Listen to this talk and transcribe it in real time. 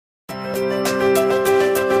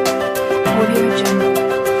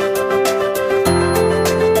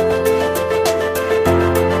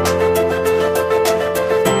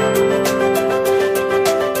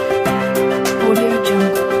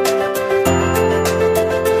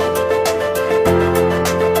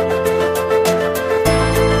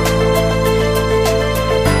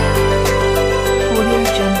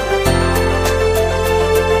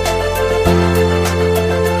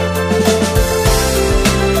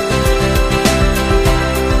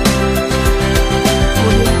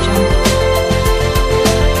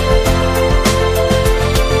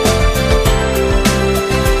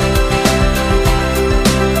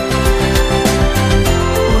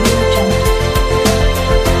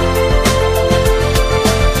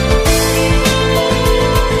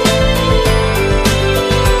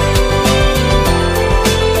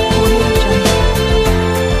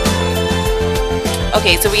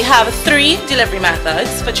have 3 delivery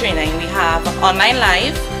methods for training. We have online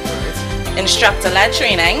live, instructor-led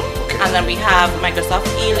training, and then we have Microsoft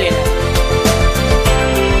e-learning.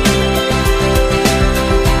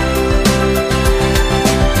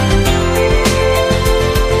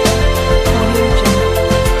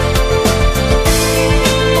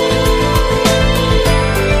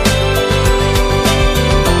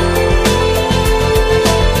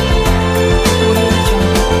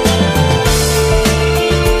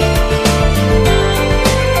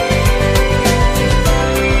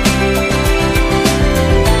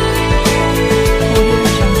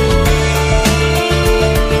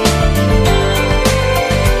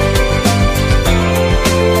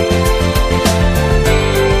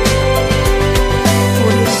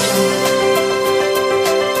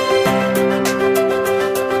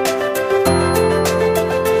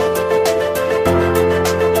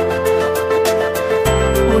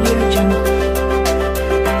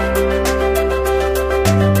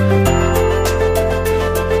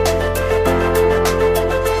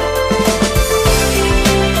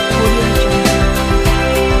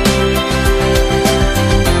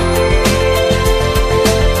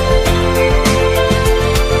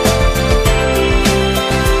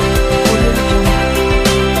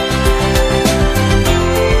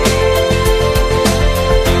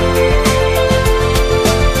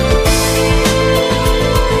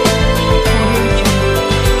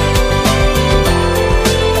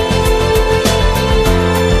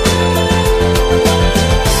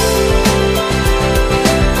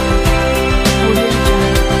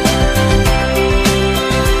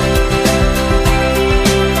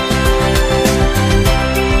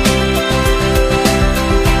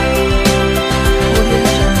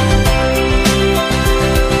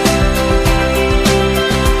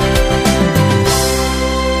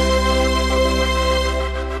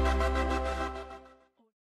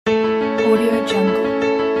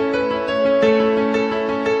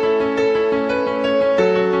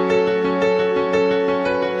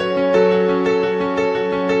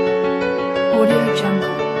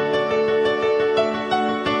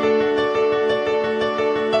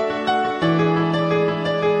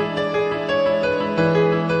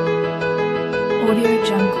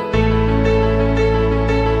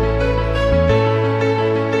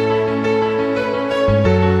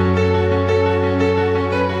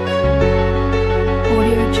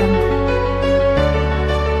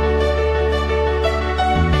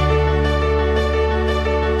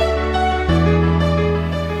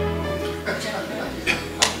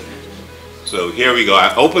 So here we go.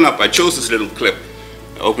 I chose this little clip.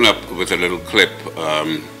 I open up with a little clip.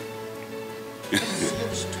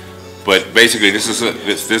 But basically, this is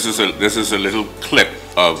a little clip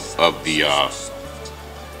of the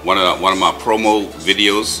one of my promo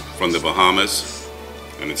videos from the Bahamas,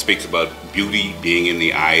 and it speaks about beauty being in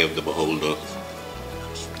the eye of the beholder.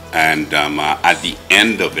 And at the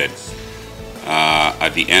end of it,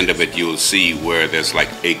 you'll see where there's like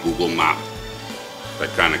a Google map that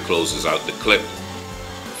kind of closes out the clip.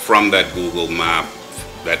 From that Google map,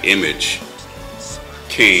 that image,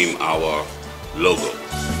 came our logo.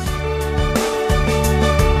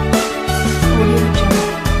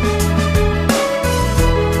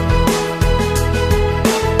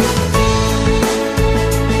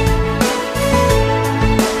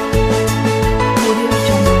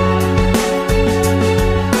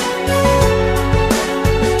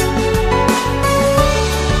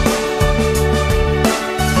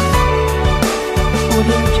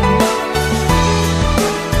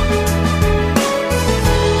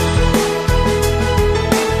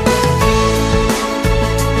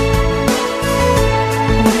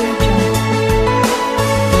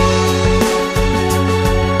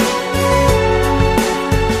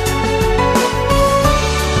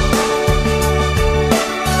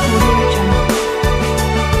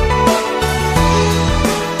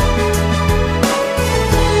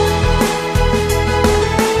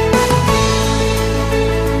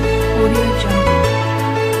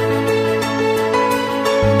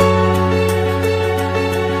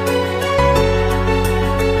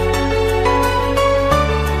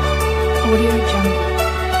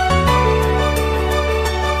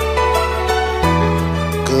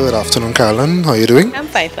 Good afternoon, Carolyn. How are you doing? I'm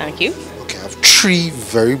fine, thank you. Okay, I have 3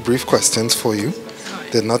 very brief questions for you.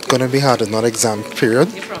 They're not going to be hard, not exam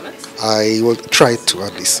period. You promise? I will try to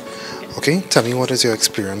at least. Okay, tell me what has your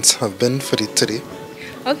experience have been for today?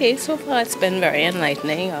 Okay, so far it's been very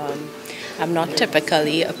enlightening. I'm not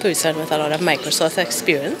typically a person with a lot of Microsoft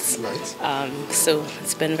experience. Right. So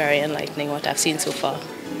it's been very enlightening what I've seen so far.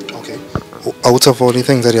 Okay. Out of all the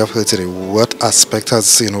things that you have heard today, what aspect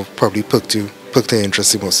has, probably perked you perked their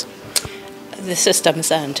interest the most? The system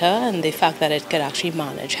center and the fact that it could actually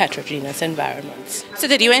manage heterogeneous environments. So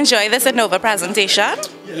did you enjoy this Inova presentation?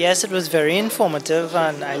 Yes, it was very informative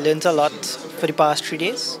and I learned a lot for the past 3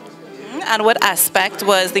 days. And what aspect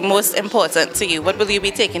was the most important to you? What will you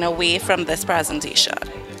be taking away from this presentation?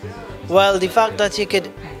 Well, the fact that you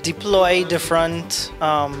could deploy different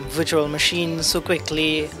virtual machines so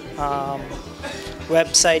quickly,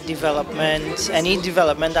 website development, any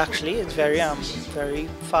development actually, it's very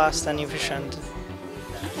fast and efficient.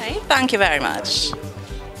 Okay, thank you very much.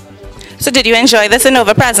 So did you enjoy this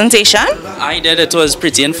Inova presentation? I did. It was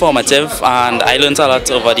pretty informative and I learned a lot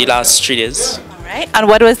over the last 3 days. All right, and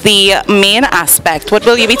what was the main aspect? What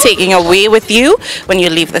will you be taking away with you when you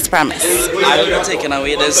leave this premise? I will be taking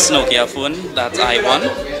away this Nokia phone that I won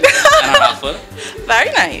and a raffle.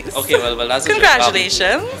 Very nice. Okay, well that's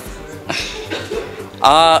congratulations.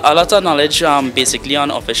 A lot of knowledge basically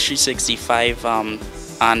on Office 365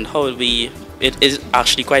 and how it is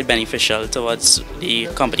actually quite beneficial towards the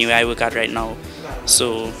company where I work at right now.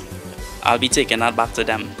 So I'll be taking that back to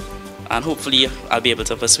them and hopefully I'll be able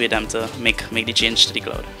to persuade them to make the change to the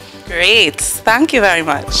cloud. Great. Thank you very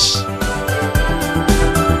much.